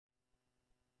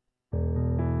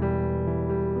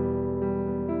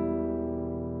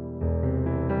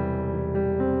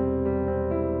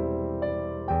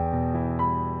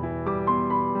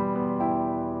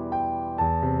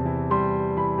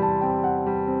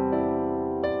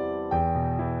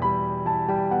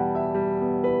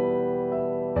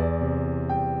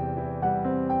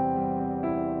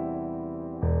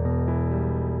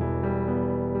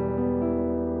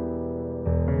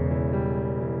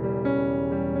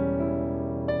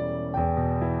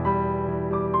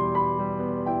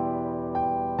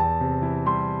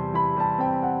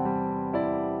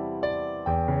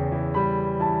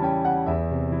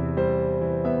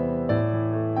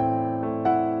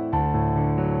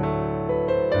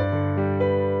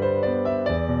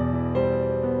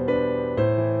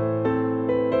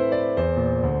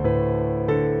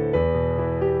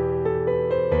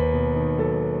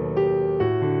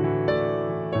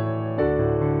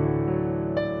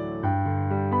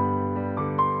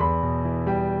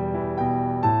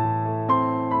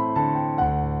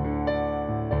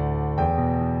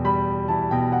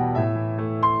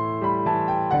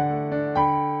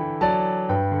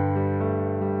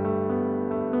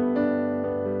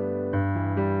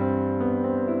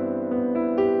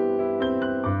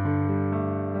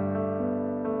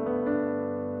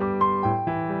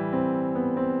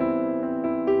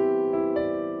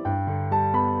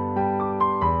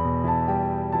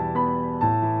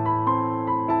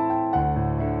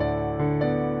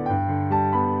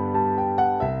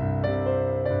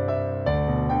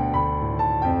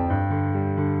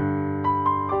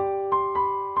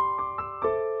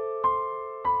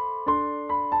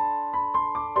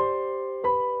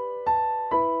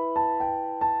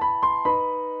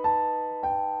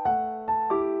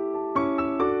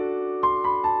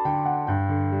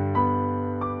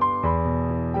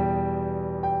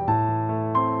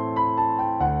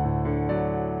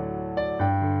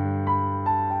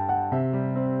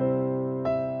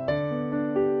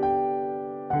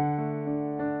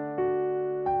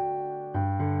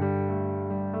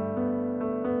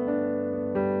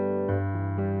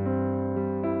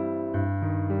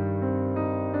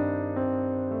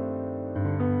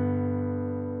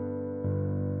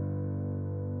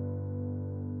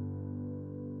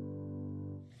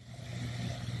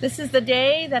This is the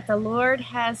day that the Lord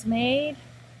has made.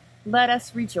 Let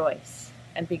us rejoice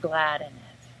and be glad in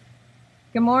it.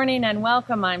 Good morning and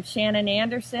welcome. I'm Shannon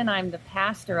Anderson. I'm the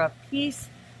pastor of Peace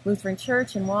Lutheran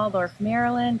Church in Waldorf,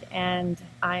 Maryland, and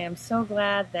I am so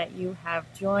glad that you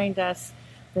have joined us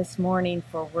this morning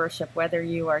for worship. Whether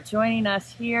you are joining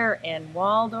us here in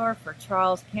Waldorf or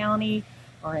Charles County,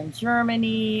 or in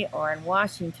Germany, or in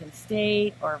Washington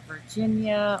State, or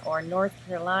Virginia, or North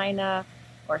Carolina,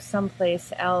 or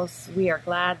someplace else, we are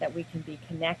glad that we can be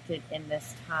connected in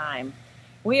this time.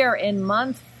 We are in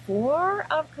month 4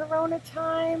 of Corona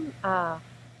time,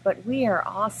 but we are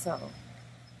also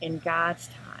in God's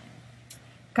time.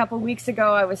 A couple weeks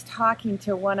ago, I was talking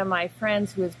to one of my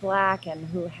friends who is Black and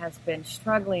who has been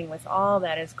struggling with all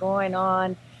that is going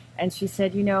on, and she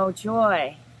said, you know,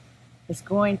 joy is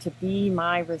going to be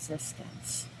my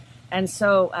resistance. And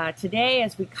so today,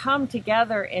 as we come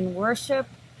together in worship,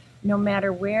 no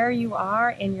matter where you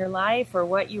are in your life or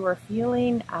what you are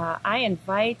feeling, I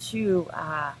invite you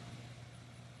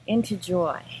into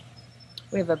joy.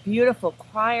 We have a beautiful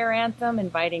choir anthem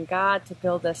inviting God to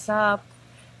build us up,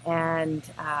 and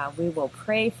we will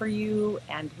pray for you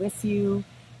and with you.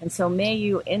 And so may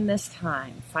you, in this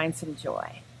time, find some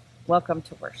joy. Welcome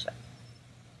to worship.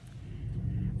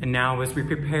 And now, as we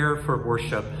prepare for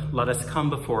worship, let us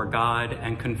come before God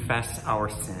and confess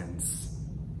our sins.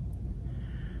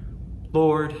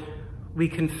 Lord, we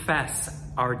confess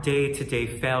our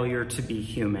day-to-day failure to be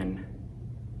human.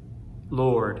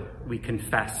 Lord, we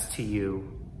confess to you.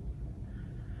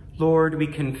 Lord, we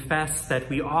confess that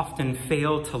we often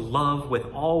fail to love with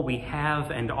all we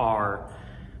have and are,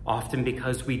 often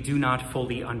because we do not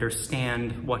fully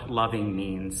understand what loving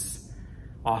means.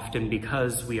 Often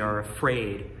because we are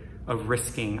afraid of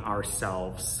risking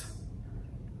ourselves.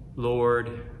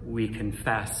 Lord, we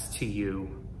confess to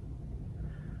you.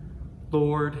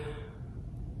 Lord,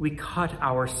 we cut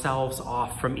ourselves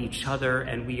off from each other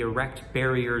and we erect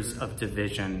barriers of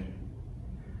division.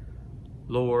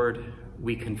 Lord,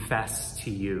 we confess to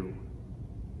you.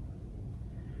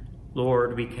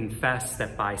 Lord, we confess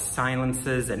that by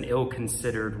silences and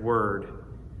ill-considered word,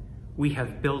 we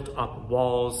have built up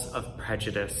walls of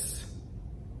prejudice.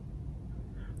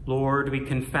 Lord, we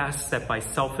confess that by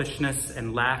selfishness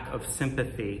and lack of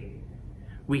sympathy,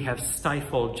 we have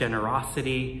stifled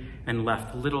generosity and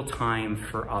left little time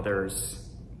for others.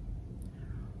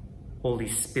 Holy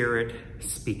Spirit,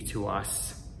 speak to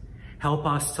us. Help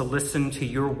us to listen to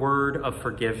your word of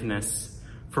forgiveness,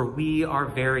 for we are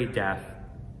very deaf.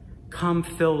 Come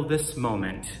fill this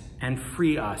moment and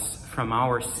free us from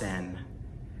our sin.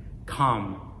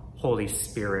 Come, Holy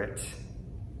Spirit.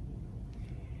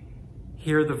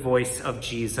 Hear the voice of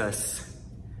Jesus.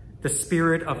 The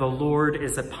Spirit of the Lord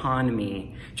is upon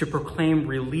me to proclaim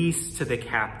release to the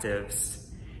captives.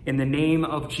 In the name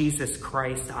of Jesus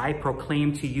Christ, I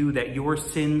proclaim to you that your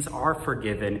sins are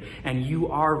forgiven and you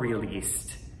are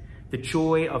released. The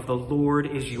joy of the Lord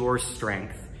is your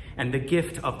strength, and the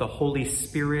gift of the Holy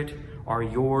Spirit are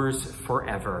yours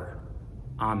forever.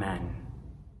 Amen.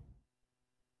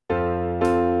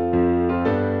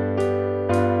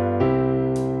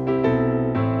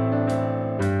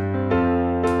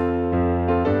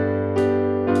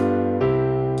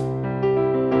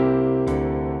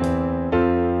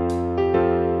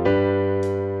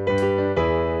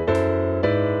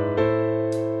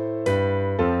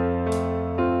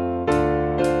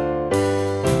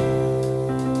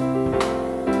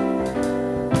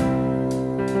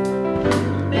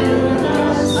 Build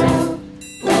us up.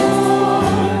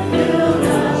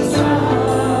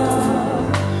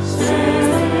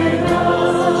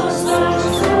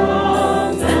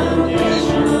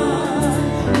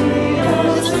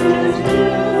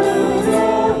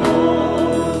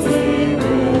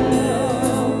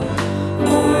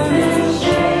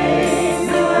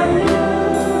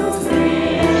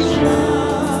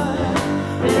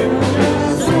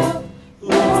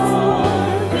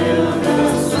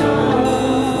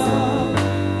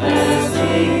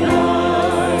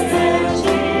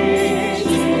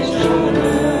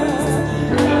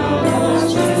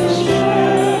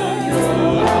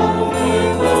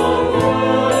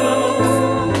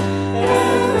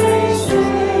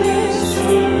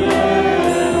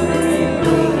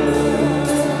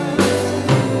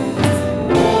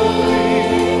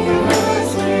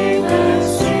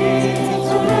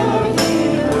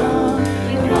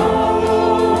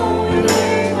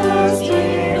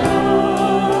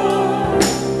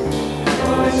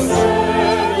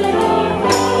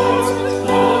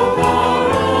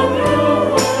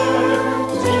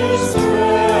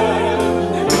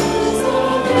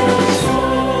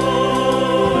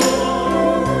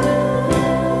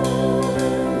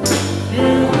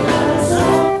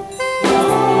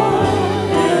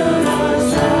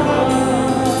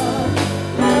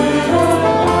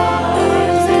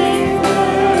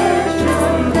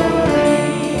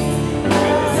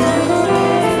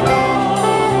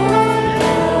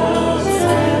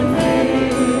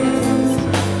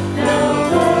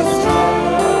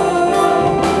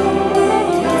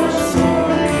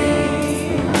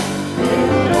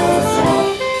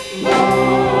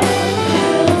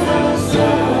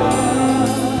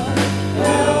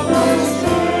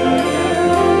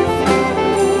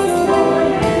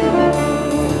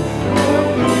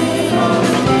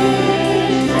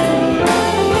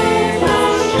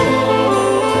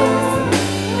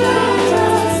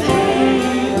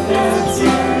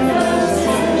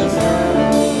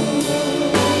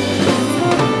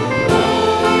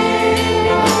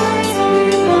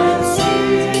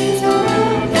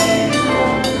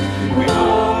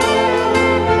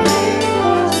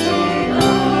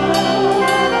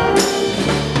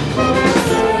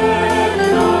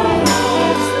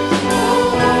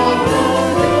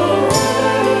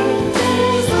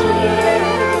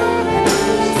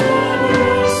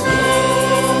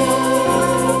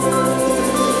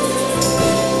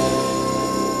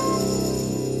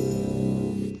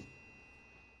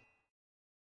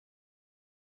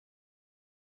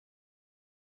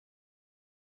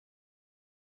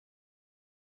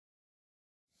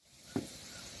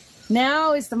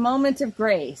 Now is the moment of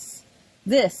grace.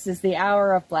 This is the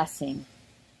hour of blessing.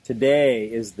 Today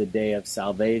is the day of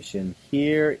salvation.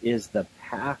 Here is the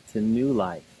path to new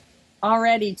life.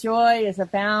 Already joy is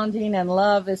abounding and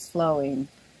love is flowing.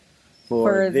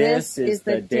 For this is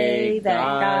the day that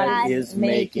God is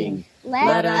making.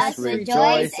 Let us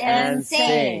rejoice and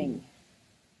sing.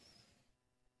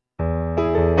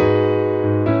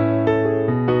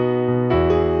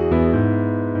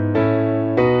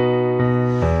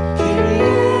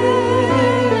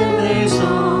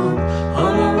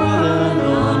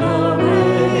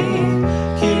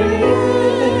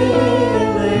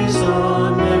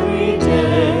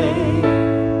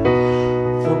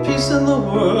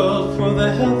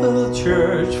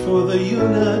 For the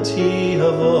unity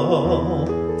of all,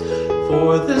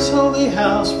 for this holy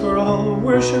house, for all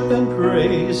worship and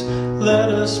praise, let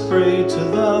us pray to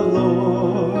the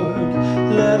Lord.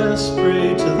 Let us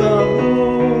pray to the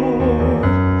Lord.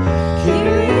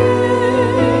 Kyrie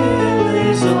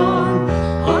eleison,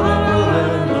 on our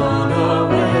land, on our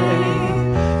way.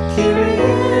 Kyrie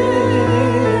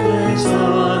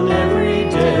eleison every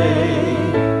day.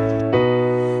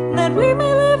 That we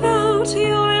may live out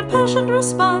your impassioned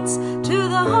response to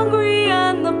the hungry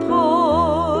and the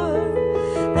poor,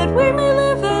 that we may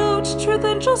live out truth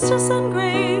and justice and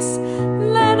grace.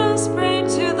 Let us pray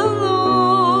to the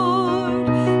Lord.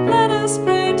 Let us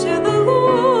pray to the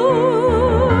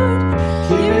Lord.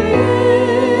 Kyrie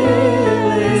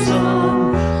eleison,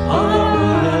 on our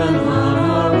land, on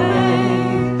our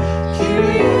way.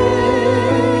 Kyrie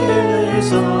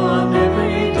eleison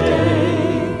every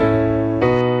day.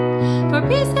 For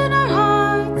peace in our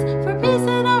hearts, for peace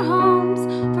in our homes,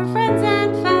 for friends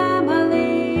and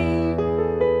family,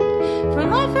 for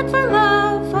life and for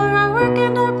love, for our work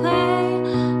and our play.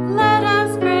 Let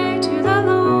us pray to the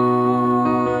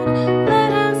Lord.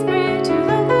 Let us pray to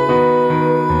the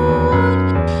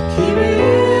Lord. Kyrie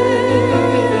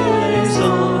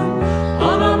eleison,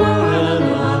 on our land,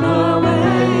 on our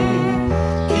way.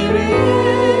 Kyrie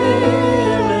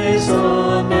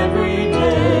eleison every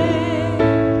day.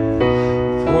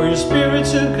 For your Spirit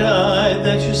to guide,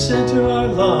 that you center our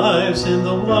lives in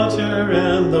the water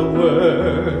and the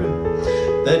word,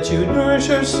 that you nourish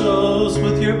our souls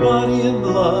with your body and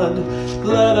blood.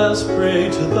 Let us pray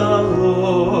to the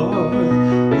Lord.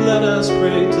 Let us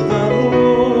pray to the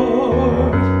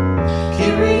Lord.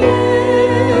 Kyrie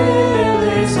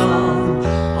eleison,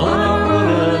 on our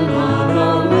land, on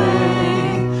our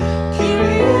way.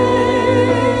 Kyrie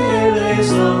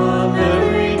eleison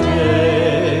every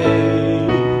day.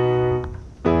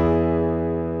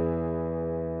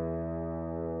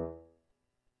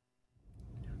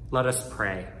 Let us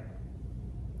pray.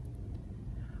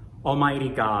 Almighty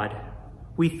God,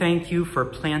 we thank you for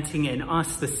planting in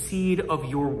us the seed of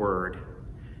your word.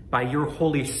 By your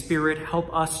Holy Spirit,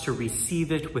 help us to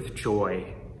receive it with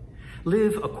joy,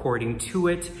 live according to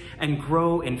it, and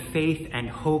grow in faith and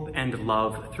hope and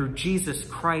love through Jesus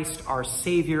Christ, our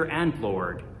Savior and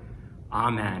Lord.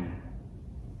 Amen.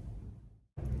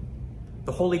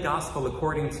 The Holy Gospel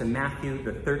according to Matthew,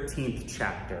 the 13th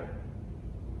chapter.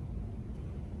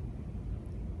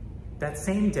 That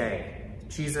same day,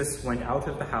 Jesus went out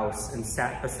of the house and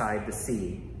sat beside the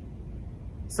sea.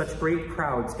 Such great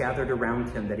crowds gathered around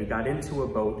him that he got into a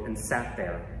boat and sat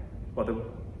there, while the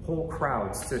whole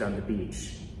crowd stood on the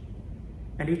beach.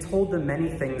 And he told them many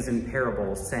things in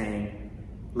parables, saying,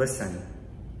 "Listen,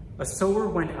 a sower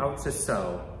went out to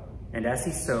sow, and as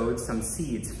he sowed, some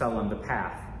seeds fell on the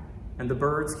path, and the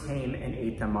birds came and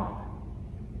ate them up.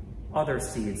 Other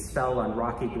seeds fell on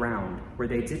rocky ground, where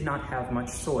they did not have much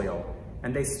soil,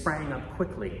 and they sprang up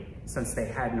quickly, since they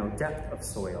had no depth of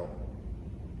soil.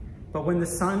 But when the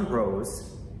sun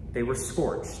rose, they were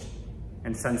scorched,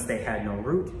 and since they had no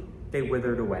root, they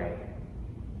withered away.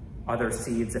 Other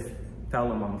seeds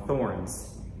fell among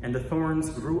thorns, and the thorns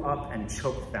grew up and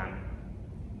choked them.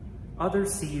 Other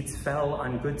seeds fell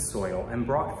on good soil and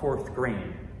brought forth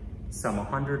grain, some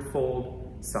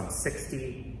 100-fold, some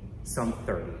 60, some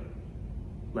 30.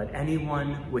 Let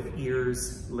anyone with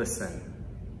ears listen.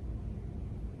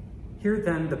 Hear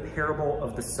then the parable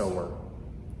of the sower.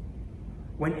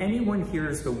 When anyone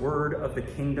hears the word of the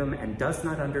kingdom and does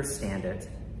not understand it,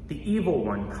 the evil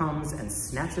one comes and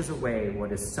snatches away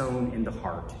what is sown in the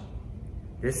heart.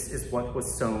 This is what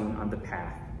was sown on the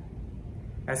path.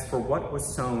 As for what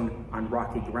was sown on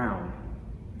rocky ground,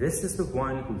 this is the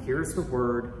one who hears the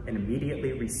word and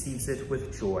immediately receives it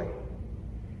with joy.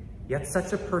 Yet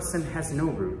such a person has no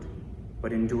root,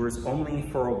 but endures only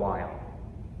for a while.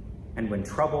 And when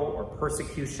trouble or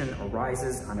persecution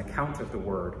arises on account of the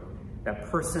word, that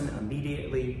person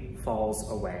immediately falls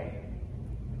away.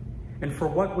 And for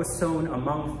what was sown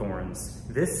among thorns,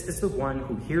 this is the one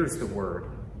who hears the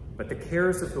word, but the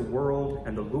cares of the world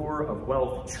and the lure of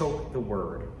wealth choke the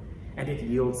word, and it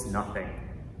yields nothing.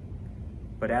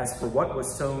 But as for what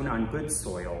was sown on good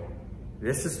soil,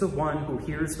 this is the one who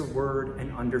hears the word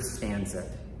and understands it,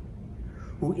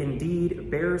 who indeed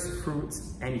bears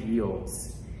fruits and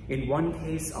yields, in one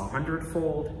case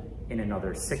 100-fold, in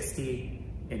another 60,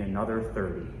 in another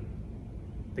 30.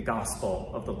 The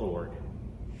Gospel of the Lord.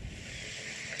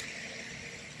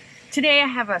 Today I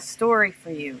have a story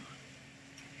for you.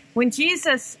 When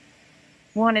Jesus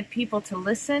wanted people to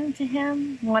listen to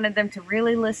him, wanted them to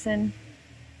really listen,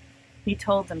 he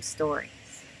told them stories.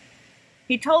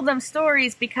 He told them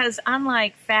stories because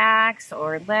unlike facts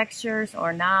or lectures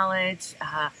or knowledge,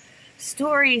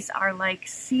 stories are like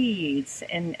seeds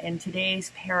in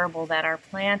today's parable that are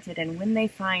planted, and when they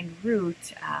find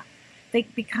root, they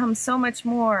become so much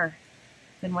more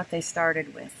than what they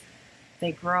started with.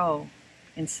 They grow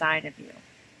inside of you.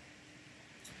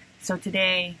 So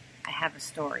today, I have a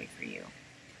story for you.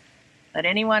 Let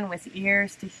anyone with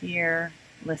ears to hear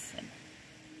listen.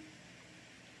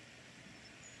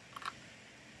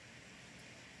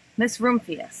 Miss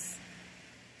Rumphius.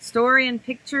 Story and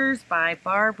pictures by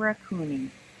Barbara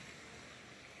Cooney.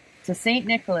 To St.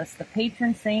 Nicholas, the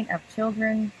patron saint of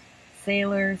children,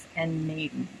 sailors, and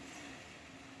maidens.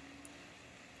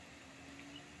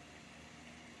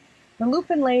 The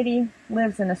Lupin lady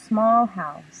lives in a small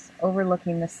house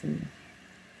overlooking the sea.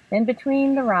 In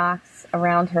between the rocks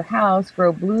around her house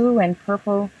grow blue and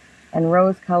purple and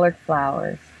rose-colored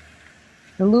flowers.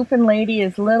 The Lupin lady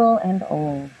is little and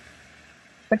old,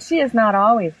 but she has not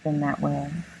always been that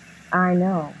way. I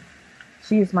know.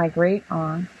 She is my great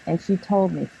aunt, and she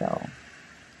told me so.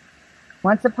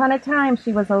 Once upon a time,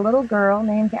 she was a little girl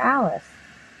named Alice,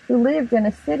 who lived in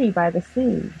a city by the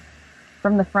sea.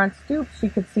 From the front stoop, she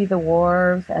could see the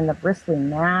wharves and the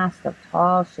bristling masts of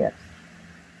tall ships.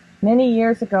 Many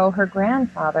years ago, her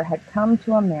grandfather had come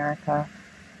to America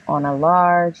on a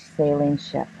large sailing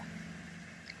ship.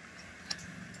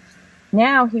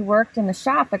 Now he worked in the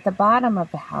shop at the bottom of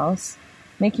the house,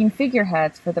 making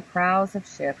figureheads for the prows of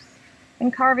ships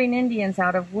and carving Indians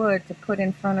out of wood to put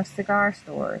in front of cigar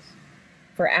stores.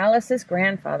 For Alice's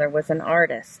grandfather was an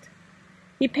artist.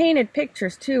 He painted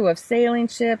pictures, too, of sailing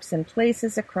ships and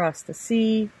places across the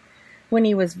sea. When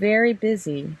he was very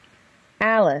busy,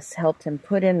 Alice helped him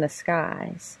put in the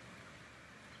skies.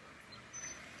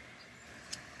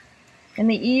 In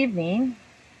the evening,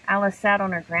 Alice sat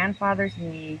on her grandfather's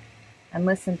knee and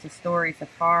listened to stories of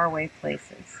faraway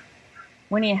places.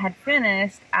 When he had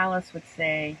finished, Alice would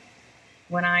say,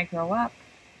 "When I grow up,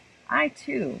 I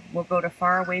too will go to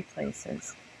faraway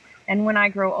places. And when I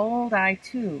grow old, I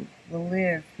too will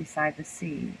live beside the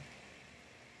sea."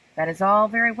 "That is all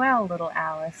very well, little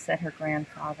Alice," said her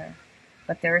grandfather,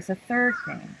 "but there is a third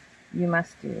thing you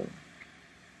must do."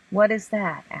 "What is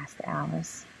that?" asked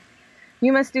Alice.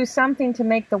 "You must do something to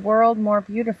make the world more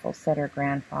beautiful," said her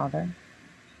grandfather.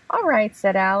 "All right,"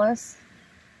 said Alice,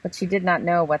 but she did not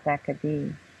know what that could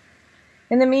be.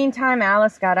 In the meantime,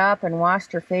 Alice got up and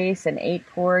washed her face and ate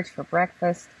porridge for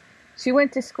breakfast. She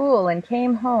went to school and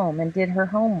came home and did her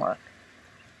homework.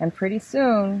 And pretty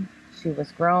soon, she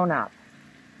was grown up.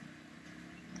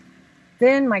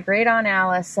 Then my great-aunt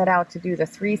Alice set out to do the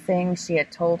 3 things she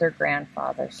had told her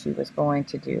grandfather she was going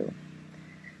to do.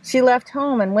 She left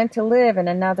home and went to live in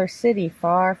another city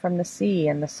far from the sea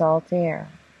and the salt air.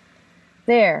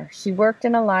 There, she worked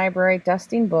in a library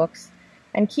dusting books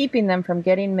and keeping them from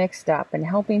getting mixed up and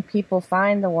helping people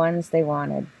find the ones they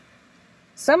wanted.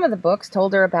 Some of the books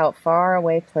told her about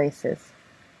faraway places.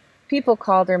 People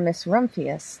called her Miss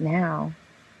Rumphius now.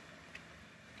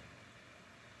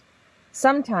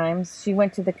 Sometimes she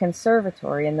went to the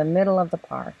conservatory in the middle of the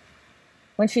park.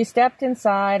 When she stepped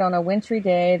inside on a wintry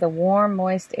day, the warm,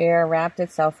 moist air wrapped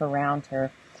itself around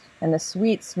her, and the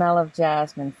sweet smell of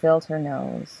jasmine filled her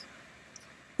nose.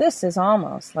 "This is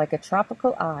almost like a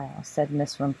tropical isle," said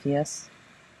Miss Rumphius,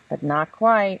 "but not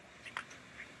quite."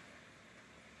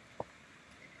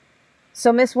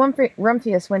 So Miss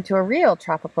Rumphius went to a real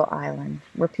tropical island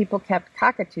where people kept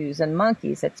cockatoos and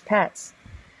monkeys as pets.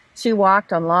 She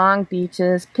walked on long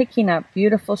beaches, picking up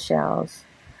beautiful shells.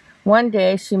 One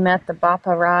day she met the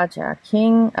Bapa Raja,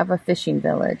 king of a fishing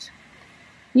village.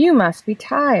 "You must be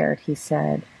tired," he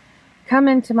said. "Come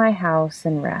into my house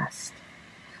and rest."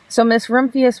 So Miss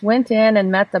Rumphius went in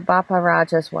and met the Bapa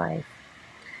Raja's wife.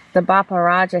 The Bapa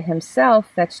Raja himself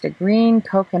fetched a green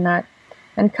coconut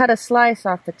and cut a slice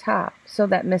off the top so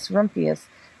that Miss Rumphius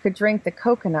could drink the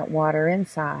coconut water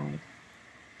inside.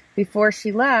 Before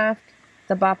she left,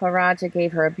 the Bapa Raja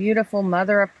gave her a beautiful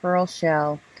mother-of-pearl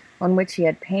shell on which he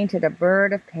had painted a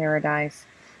bird of paradise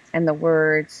and the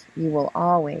words, "You will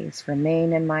always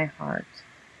remain in my heart."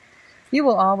 "You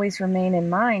will always remain in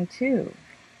mine, too,"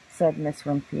 said Miss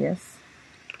Rumphius.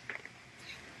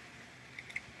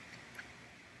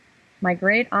 My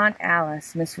great aunt,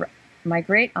 Miss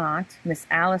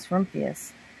Alice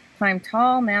Rumphius, climbed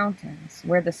tall mountains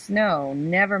where the snow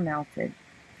never melted.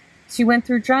 She went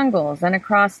through jungles and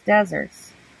across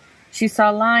deserts. She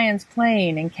saw lions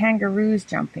playing and kangaroos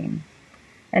jumping.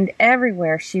 And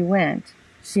everywhere she went,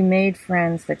 she made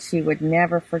friends that she would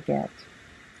never forget.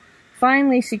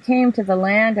 Finally, she came to the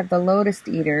land of the lotus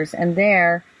eaters, and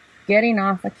there, getting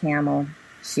off a camel,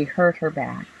 she hurt her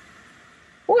back.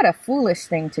 "What a foolish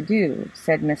thing to do,"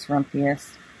 said Miss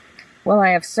Rumphius. "Well, I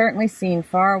have certainly seen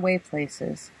faraway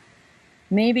places.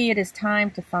 Maybe it is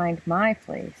time to find my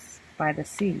place by the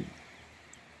sea."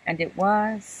 And it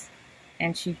was,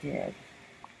 and she did.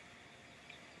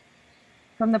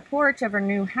 From the porch of her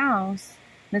new house,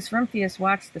 Miss Rumphius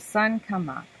watched the sun come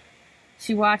up.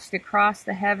 She watched it cross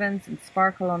the heavens and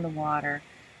sparkle on the water,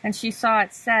 and she saw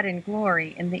it set in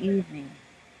glory in the evening.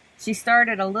 She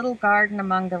started a little garden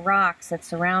among the rocks that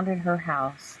surrounded her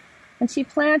house, and she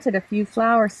planted a few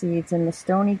flower seeds in the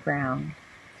stony ground.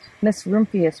 Miss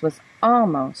Rumphius was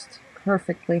almost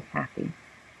perfectly happy.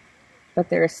 "But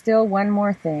there is still one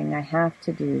more thing I have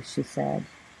to do," she said.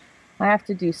 "I have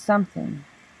to do something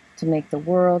to make the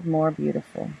world more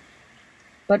beautiful."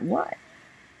 "But what?"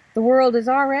 "The world is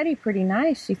already pretty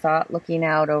nice," she thought, looking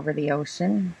out over the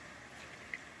ocean.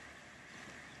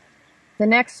 The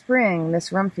next spring,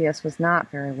 Miss Rumphius was not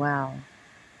very well.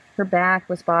 Her back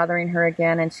was bothering her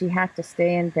again, and she had to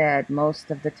stay in bed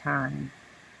most of the time.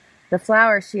 The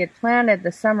flowers she had planted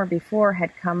the summer before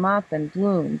had come up and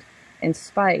bloomed in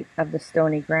spite of the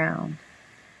stony ground.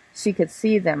 She could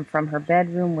see them from her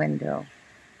bedroom window,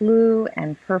 blue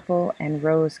and purple and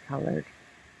rose-colored.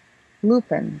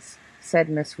 "Lupins," said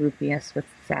Miss Rumphius with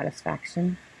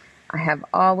satisfaction. "I have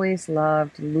always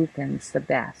loved lupins the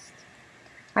best.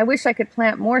 I wish I could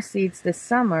plant more seeds this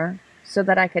summer so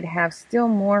that I could have still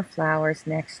more flowers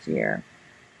next year."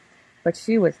 But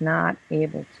she was not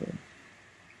able to.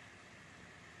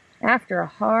 After a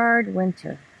hard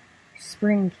winter,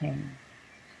 spring came.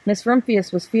 Miss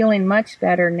Rumphius was feeling much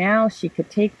better. Now she could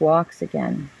take walks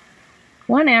again.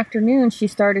 One afternoon she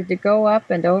started to go up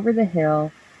and over the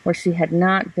hill where she had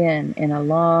not been in a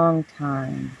long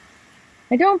time.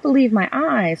 "I don't believe my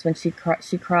eyes,"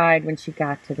 she cried when she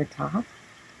got to the top.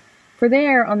 For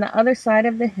there, on the other side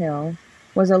of the hill,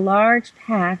 was a large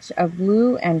patch of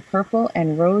blue and purple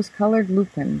and rose-colored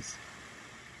lupins.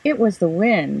 "It was the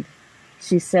wind,"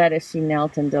 she said as she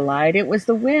knelt in delight. "It was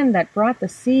the wind that brought the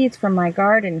seeds from my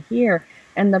garden here,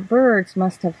 and the birds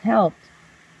must have helped."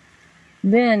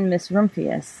 Then Miss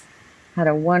Rumphius had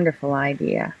a wonderful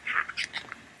idea.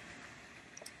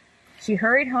 She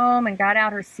hurried home and got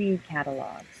out her seed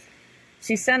catalogs.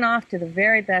 She sent off to the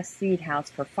very best seed house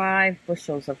for 5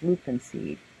 bushels of lupin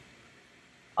seed.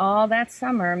 All that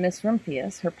summer, Miss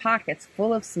Rumphius, her pockets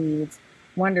full of seeds,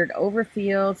 wandered over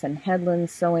fields and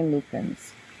headlands sowing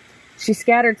lupins. She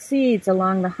scattered seeds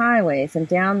along the highways and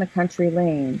down the country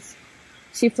lanes.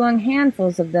 She flung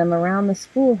handfuls of them around the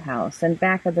schoolhouse and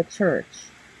back of the church.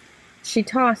 She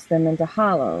tossed them into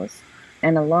hollows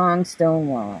and along stone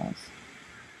walls.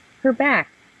 Her back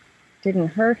didn't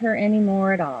hurt her any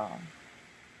more at all.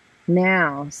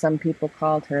 Now some people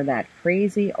called her that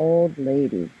crazy old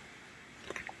lady.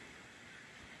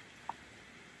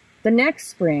 The next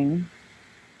spring,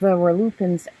 there were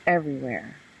lupins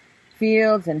everywhere.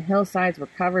 Fields and hillsides were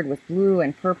covered with blue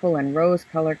and purple and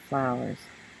rose-colored flowers.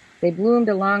 They bloomed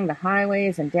along the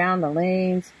highways and down the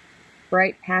lanes.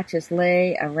 Bright patches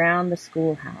lay around the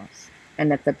schoolhouse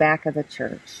and at the back of the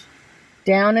church.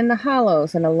 Down in the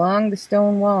hollows and along the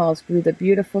stone walls grew the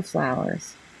beautiful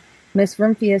flowers. Miss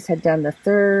Rumphius had done the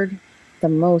third, the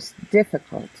most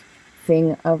difficult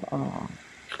thing of all.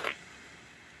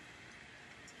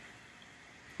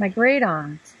 My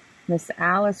great-aunt, Miss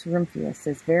Alice Rumphius,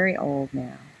 is very old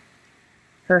now.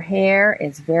 Her hair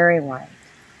is very white.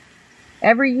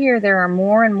 Every year there are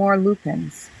more and more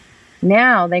lupins.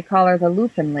 Now they call her the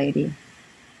Lupin Lady.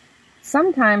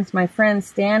 Sometimes my friends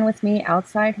stand with me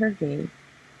outside her gate,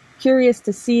 curious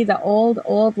to see the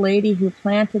old lady who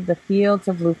planted the fields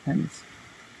of lupins.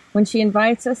 When she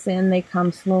invites us in, they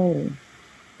come slowly.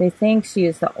 They think she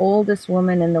is the oldest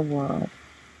woman in the world.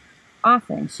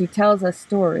 Often she tells us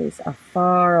stories of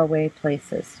far-away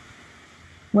places.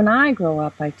 When I grow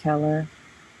up, I tell her,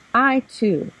 I,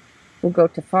 too, will go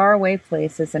to faraway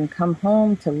places and come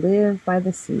home to live by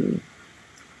the sea.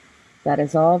 That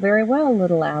is all very well,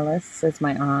 little Alice, says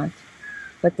my aunt,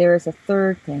 But there is a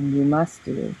third thing you must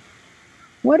do.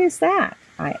 What is that?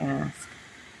 I ask.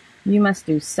 You must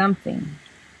do something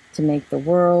to make the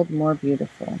world more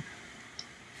beautiful.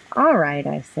 All right,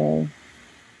 I say.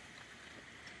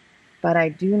 But I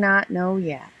do not know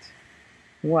yet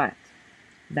what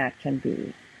that can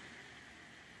be.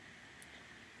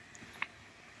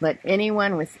 Let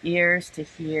anyone with ears to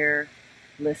hear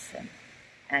listen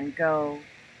and go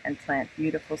and plant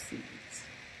beautiful seeds.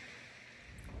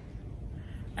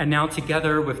 And now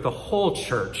together with the whole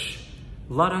church,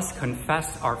 let us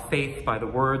confess our faith by the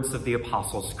words of the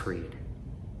Apostles' Creed.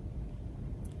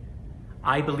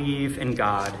 I believe in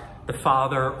God, the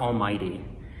Father Almighty,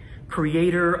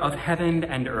 creator of heaven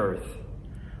and earth.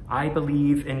 I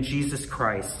believe in Jesus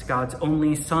Christ, God's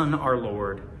only Son, our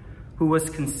Lord, who was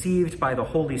conceived by the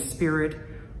Holy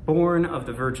Spirit, born of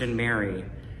the Virgin Mary,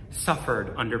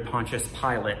 suffered under Pontius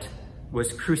Pilate,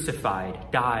 was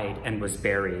crucified, died, and was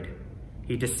buried.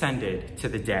 He descended to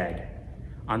the dead.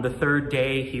 On the third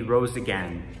day, he rose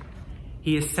again.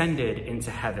 He ascended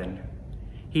into heaven.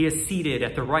 He is seated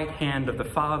at the right hand of the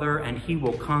Father, and he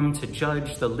will come to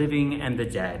judge the living and the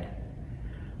dead.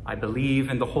 I believe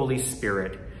in the Holy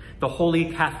Spirit, the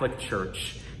Holy Catholic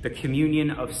Church, the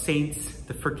communion of saints,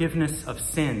 the forgiveness of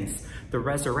sins, the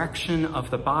resurrection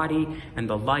of the body, and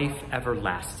the life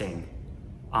everlasting.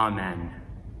 Amen.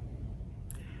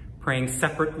 Praying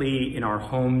separately in our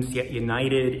homes, yet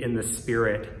united in the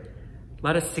Spirit,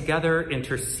 let us together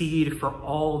intercede for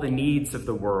all the needs of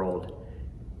the world.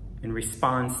 In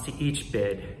response to each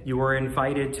bid, you are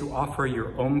invited to offer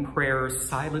your own prayers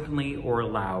silently or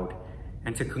aloud,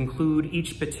 and to conclude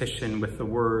each petition with the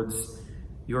words,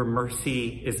 "Your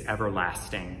mercy is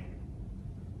everlasting."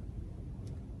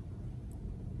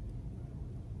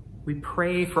 We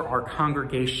pray for our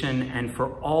congregation and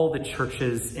for all the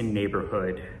churches in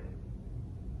neighborhood.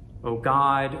 O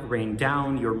God, rain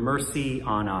down your mercy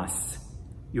on us.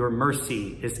 Your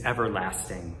mercy is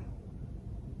everlasting.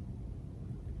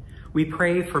 We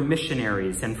pray for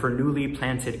missionaries and for newly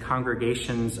planted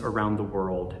congregations around the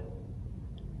world.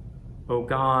 O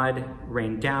God,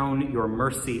 rain down your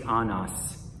mercy on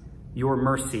us. Your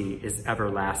mercy is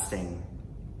everlasting.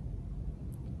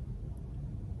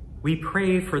 We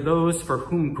pray for those for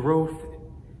whom growth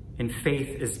in faith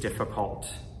is difficult.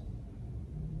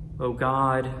 O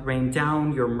God, rain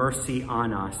down your mercy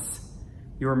on us.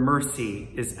 Your mercy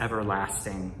is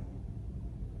everlasting.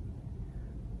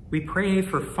 We pray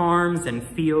for farms and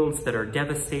fields that are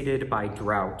devastated by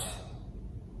drought.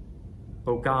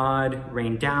 O God,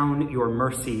 rain down your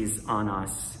mercies on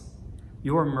us.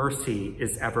 Your mercy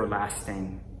is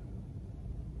everlasting.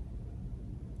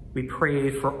 We pray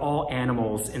for all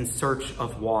animals in search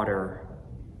of water.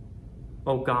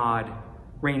 O God,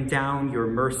 rain down your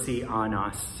mercy on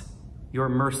us. Your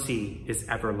mercy is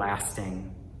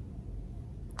everlasting.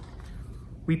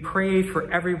 We pray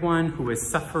for everyone who is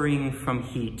suffering from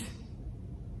heat.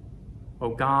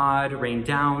 O God, rain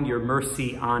down your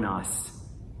mercy on us.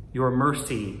 Your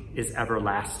mercy is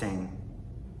everlasting.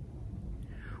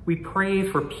 We pray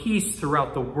for peace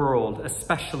throughout the world,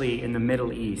 especially in the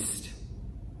Middle East.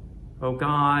 O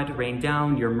God, rain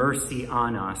down your mercy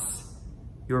on us.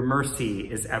 Your mercy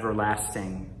is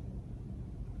everlasting.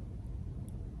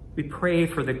 We pray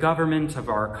for the government of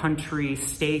our country,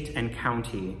 state, and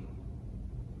county.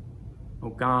 O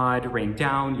God, rain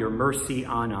down your mercy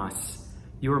on us.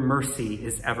 Your mercy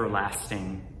is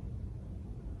everlasting.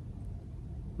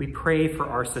 We pray for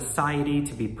our society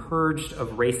to be purged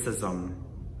of racism.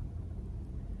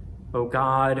 O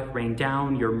God, rain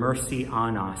down your mercy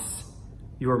on us.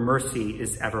 Your mercy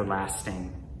is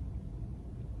everlasting.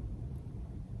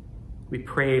 We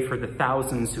pray for the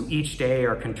thousands who each day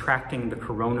are contracting the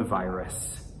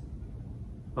coronavirus.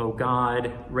 O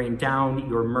God, rain down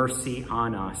your mercy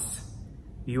on us.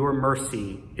 Your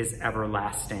mercy is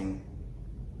everlasting.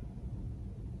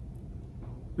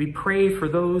 We pray for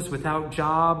those without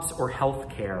jobs or health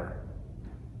care.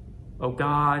 O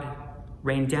God,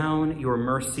 rain down your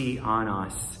mercy on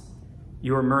us.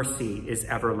 Your mercy is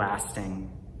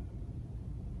everlasting.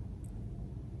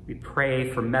 We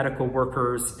pray for medical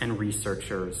workers and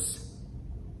researchers.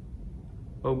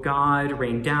 O God,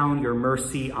 rain down your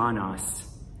mercy on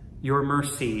us. Your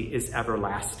mercy is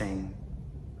everlasting.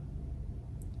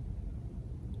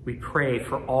 We pray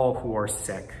for all who are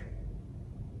sick.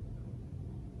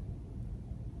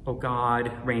 O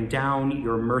God, rain down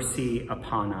your mercy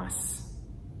upon us.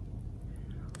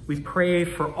 We pray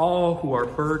for all who are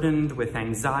burdened with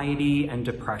anxiety and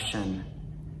depression.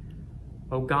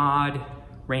 O God,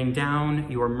 rain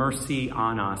down your mercy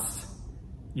on us.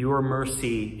 Your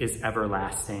mercy is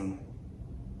everlasting.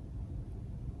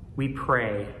 We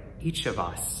pray, each of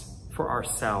us, for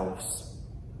ourselves.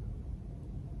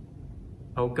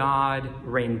 O God,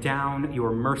 rain down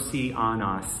your mercy on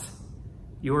us.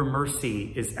 Your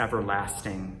mercy is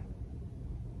everlasting.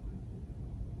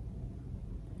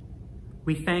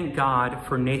 We thank God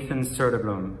for Nathan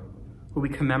Söderblom, who we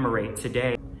commemorate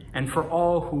today, and for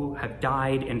all who have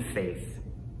died in faith.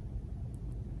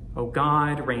 O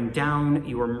God, rain down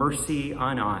your mercy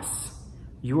on us.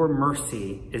 Your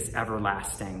mercy is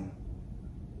everlasting.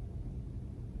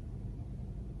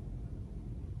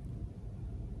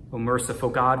 O merciful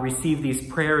God, receive these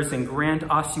prayers and grant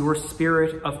us your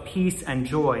spirit of peace and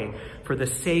joy for the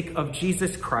sake of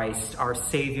Jesus Christ, our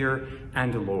Savior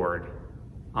and Lord.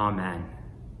 Amen.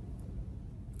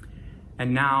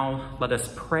 And now let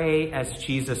us pray as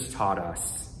Jesus taught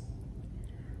us.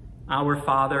 Our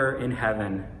Father in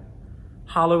heaven,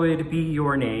 hallowed be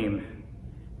your name.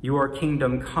 Your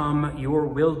kingdom come, your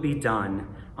will be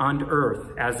done, on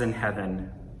earth as in heaven.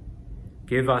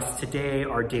 Give us today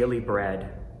our daily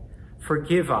bread.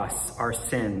 Forgive us our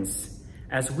sins,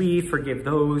 as we forgive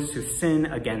those who sin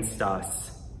against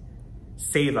us.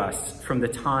 Save us from the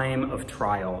time of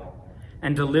trial,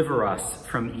 and deliver us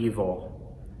from evil.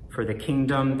 For the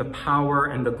kingdom, the power,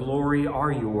 and the glory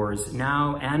are yours,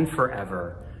 now and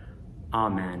forever.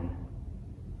 Amen.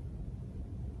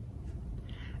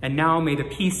 And now may the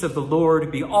peace of the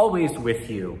Lord be always with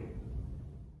you.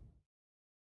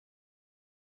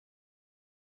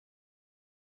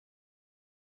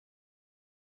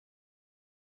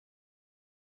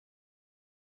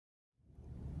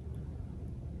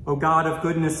 O God of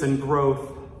goodness and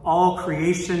growth, all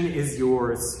creation is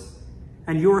yours,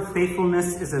 and your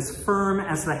faithfulness is as firm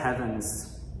as the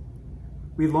heavens.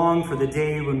 We long for the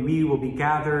day when we will be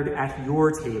gathered at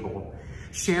your table,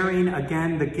 sharing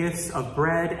again the gifts of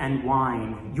bread and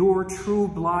wine, your true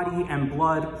body and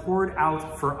blood poured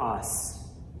out for us.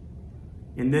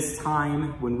 In this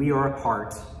time when we are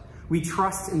apart, we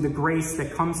trust in the grace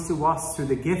that comes to us through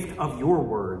the gift of your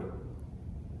word.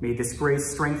 May this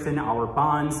grace strengthen our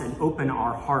bonds and open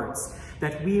our hearts,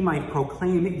 that we might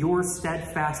proclaim your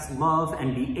steadfast love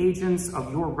and be agents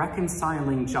of your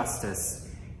reconciling justice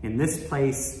in this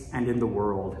place and in the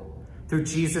world. Through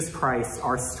Jesus Christ,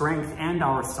 our strength and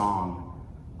our song.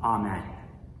 Amen.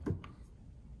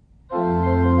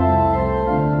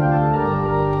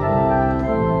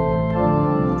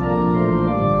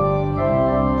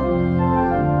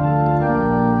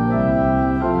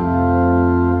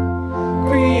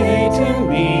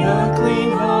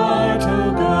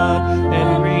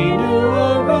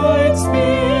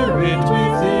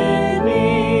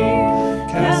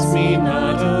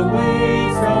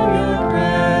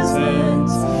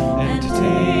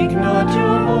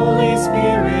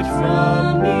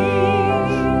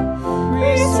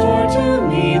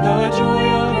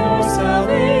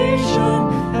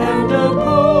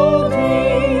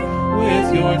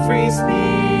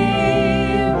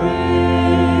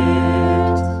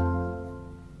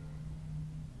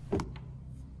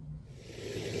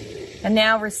 And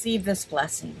now receive this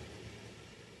blessing.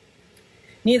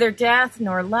 Neither death,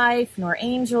 nor life, nor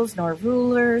angels, nor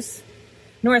rulers,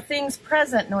 nor things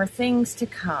present, nor things to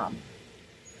come,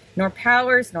 nor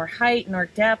powers, nor height, nor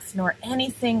depth, nor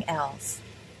anything else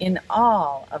in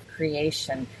all of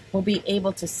creation will be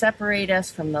able to separate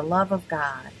us from the love of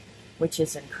God, which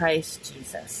is in Christ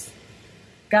Jesus.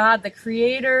 God, the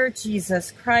Creator,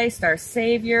 Jesus Christ, our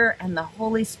Savior, and the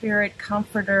Holy Spirit,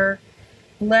 Comforter,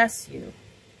 bless you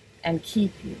and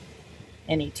keep you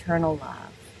in eternal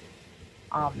love.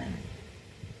 Amen.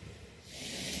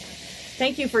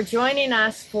 Thank you for joining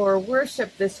us for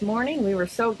worship this morning. We were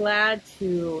so glad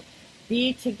to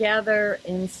be together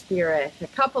in spirit. A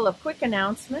couple of quick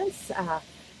announcements.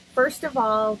 First of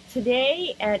all,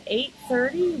 today at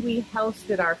 8:30, we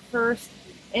hosted our first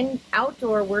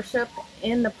outdoor worship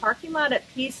in the parking lot at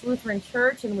Peace Lutheran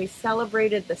Church, and we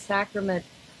celebrated the sacrament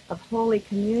of Holy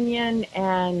Communion.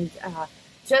 And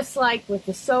just like with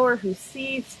the sower whose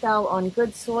seeds fell on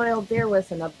good soil, there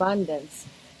was an abundance.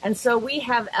 And so we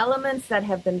have elements that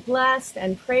have been blessed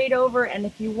and prayed over, and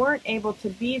if you weren't able to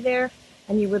be there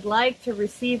and you would like to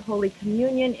receive Holy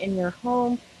Communion in your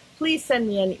home, please send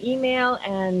me an email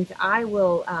and I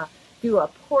will do a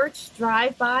porch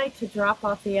drive-by to drop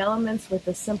off the elements with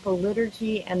a simple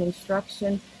liturgy and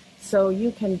instruction so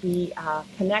you can be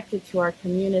connected to our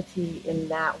community in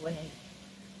that way.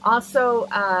 Also,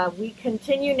 we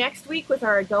continue next week with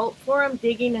our adult forum,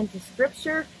 Digging into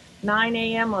Scripture, 9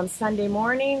 a.m. on Sunday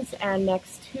mornings, and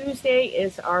next Tuesday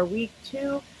is our week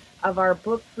 2 of our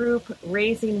book group,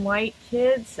 Raising White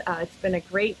Kids. It's been a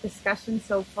great discussion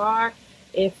so far.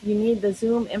 If you need the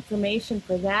Zoom information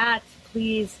for that,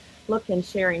 please Facebook and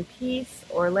Sharing Peace,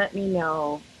 or let me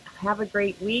know. Have a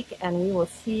great week, and we will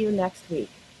see you next week.